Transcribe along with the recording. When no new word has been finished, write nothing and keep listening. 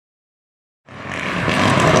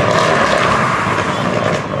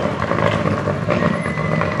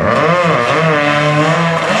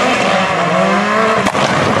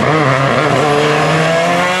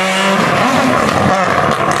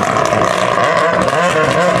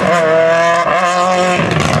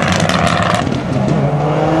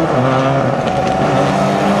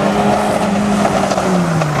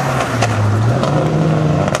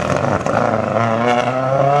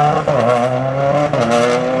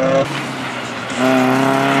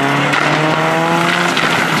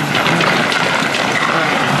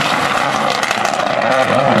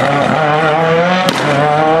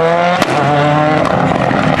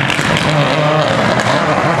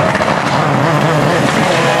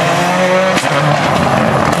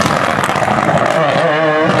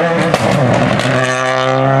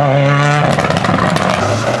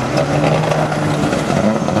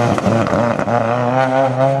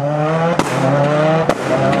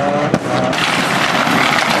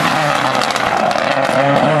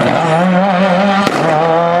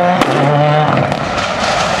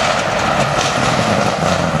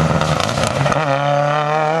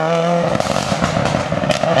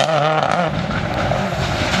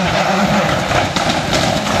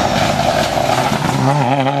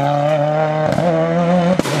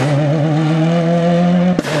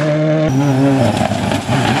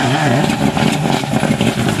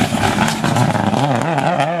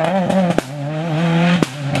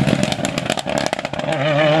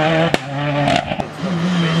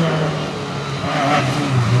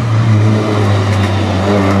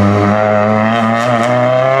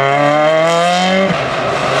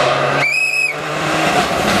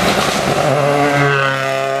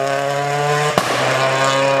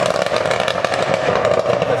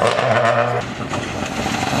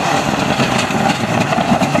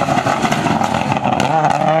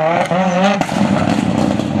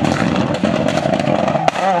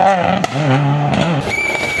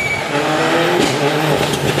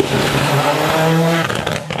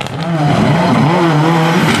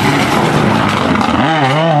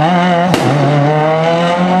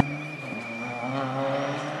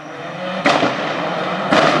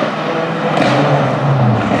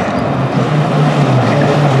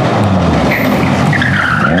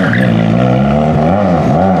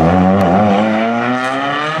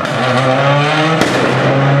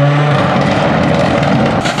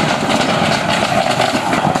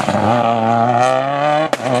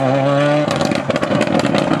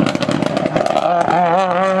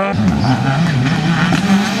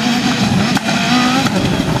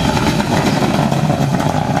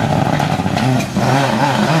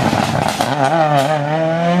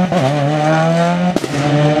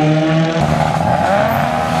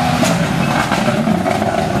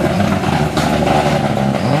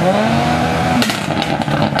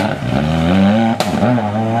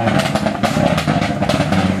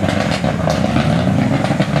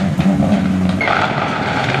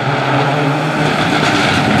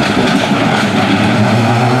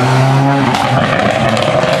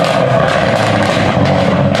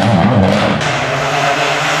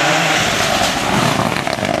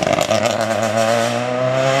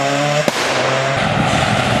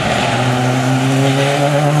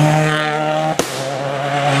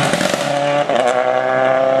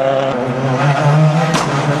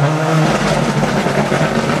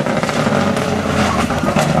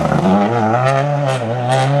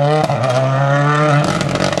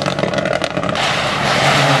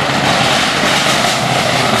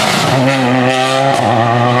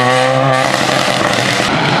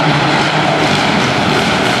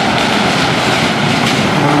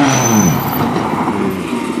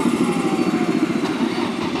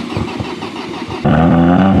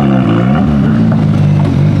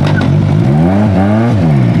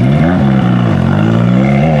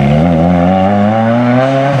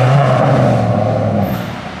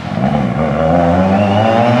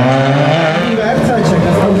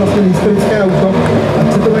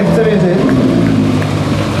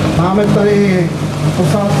Máme tady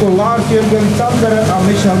posádku Lars, Zander a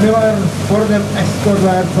Müller s Fordem Escort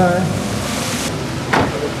VRC.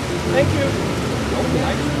 Thank you.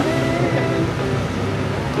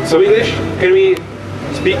 So English, can we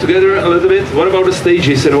speak together a little bit? What about the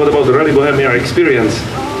stages and what about the Rally Bohemia experience?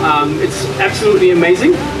 It's absolutely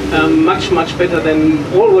amazing. Much better than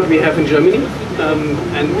all what we have in Germany.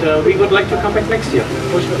 And we would like to come back next year.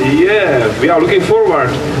 For sure. Yeah, we are looking forward.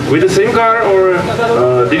 With the same car, or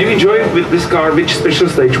did you enjoy with this car? Which special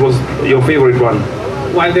stage was your favorite one?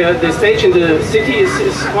 While the stage in the city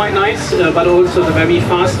is quite nice, but also the very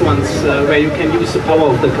fast ones where you can use the power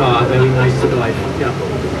of the car, very nice to drive. Yeah.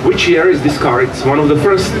 Which year is this car? It's one of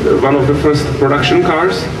the first production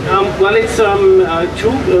cars. Well, it's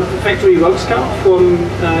two factory works car from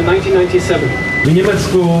 1997. V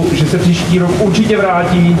Německu, že se příští rok určitě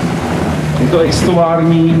vrátí, je to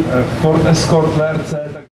extovární Ford Escort VRC.